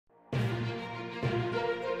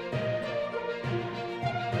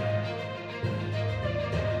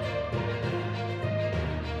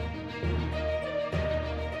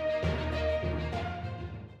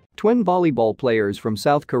Twin volleyball players from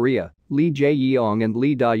South Korea, Jae-yeong and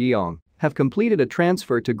Da-yeong, have completed a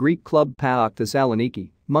transfer to Greek club PAOK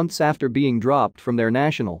Thessaloniki months after being dropped from their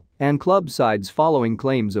national and club sides following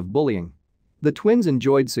claims of bullying. The twins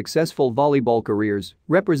enjoyed successful volleyball careers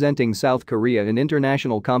representing South Korea in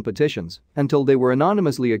international competitions until they were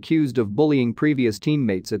anonymously accused of bullying previous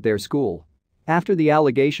teammates at their school. After the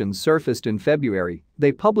allegations surfaced in February,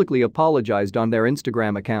 they publicly apologized on their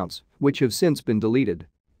Instagram accounts, which have since been deleted.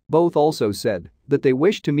 Both also said that they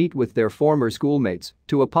wish to meet with their former schoolmates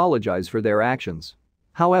to apologize for their actions.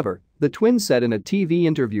 However, the twins said in a TV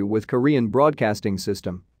interview with Korean Broadcasting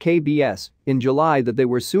System (KBS) in July that they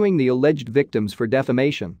were suing the alleged victims for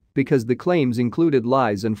defamation because the claims included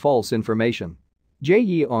lies and false information.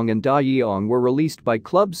 Jae-yeong and Da-yeong were released by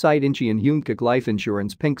club side Incheon Hyunkak Life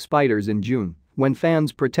Insurance Pink Spiders in June when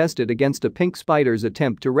fans protested against a Pink Spiders'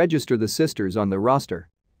 attempt to register the sisters on the roster.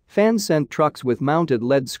 Fans sent trucks with mounted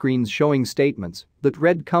LED screens showing statements that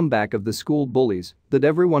read "Comeback of the school bullies, that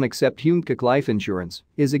everyone except Hyunkak Life Insurance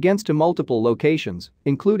is against" to multiple locations,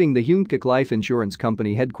 including the Hyunkak Life Insurance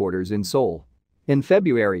Company headquarters in Seoul. In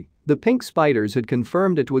February, the Pink Spiders had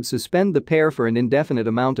confirmed it would suspend the pair for an indefinite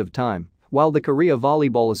amount of time, while the Korea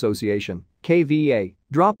Volleyball Association (KVA)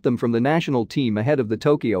 dropped them from the national team ahead of the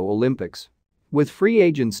Tokyo Olympics. With free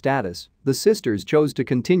agent status, the sisters chose to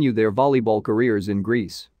continue their volleyball careers in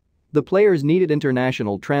Greece. The players needed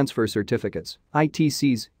international transfer certificates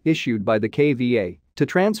 (ITCs) issued by the KVA to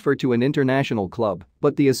transfer to an international club,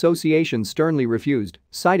 but the association sternly refused,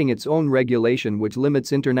 citing its own regulation which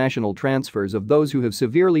limits international transfers of those who have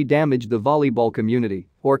severely damaged the volleyball community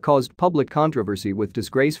or caused public controversy with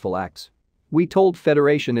disgraceful acts. "We told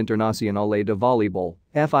Fédération Internationale de Volleyball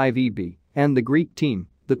 (FIVB) and the Greek team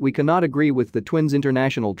that we cannot agree with the twins'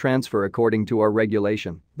 international transfer according to our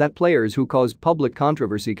regulation, that players who caused public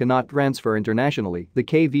controversy cannot transfer internationally," the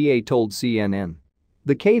KVA told CNN.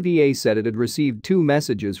 The KVA said it had received 2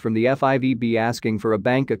 messages from the FIVB asking for a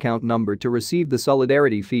bank account number to receive the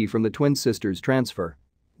solidarity fee from the twin sisters' transfer.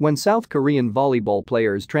 When South Korean volleyball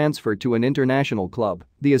players transfer to an international club,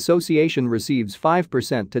 the association receives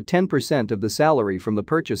 5% to 10% of the salary from the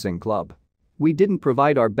purchasing club. "We didn't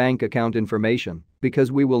provide our bank account information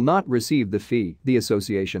because we will not receive the fee," the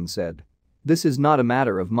association said. "This is not a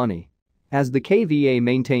matter of money." As the KVA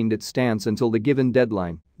maintained its stance until the given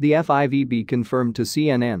deadline, the FIVB confirmed to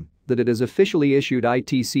CNN that it has officially issued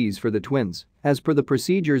ITCs for the twins, as per the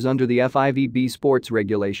procedures under the FIVB sports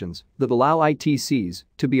regulations that allow ITCs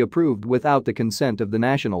to be approved without the consent of the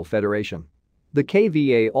national federation. The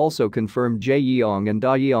KVA also confirmed Jae-yeong and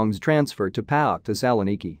Da-yeong's transfer to PAOK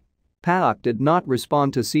Thessaloniki. PAOK did not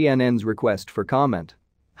respond to CNN's request for comment.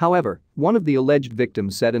 However, one of the alleged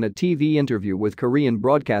victims said in a TV interview with Korean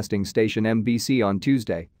broadcasting station MBC on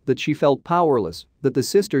Tuesday that she felt powerless, that the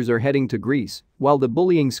sisters are heading to Greece while the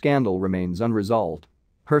bullying scandal remains unresolved.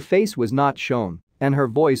 Her face was not shown, and her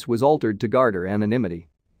voice was altered to garner anonymity.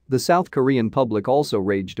 The South Korean public also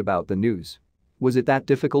raged about the news. "Was it that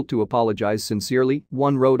difficult to apologize sincerely?"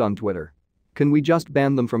 one wrote on Twitter. "Can we just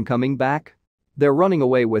ban them from coming back? They're running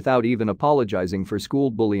away without even apologizing for school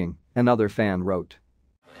bullying," another fan wrote.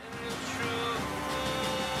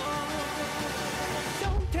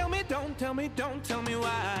 Don't tell me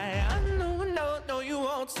why. I know you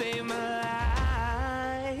won't save my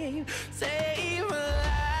life. Save my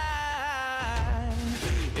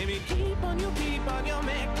life. Baby, keep on your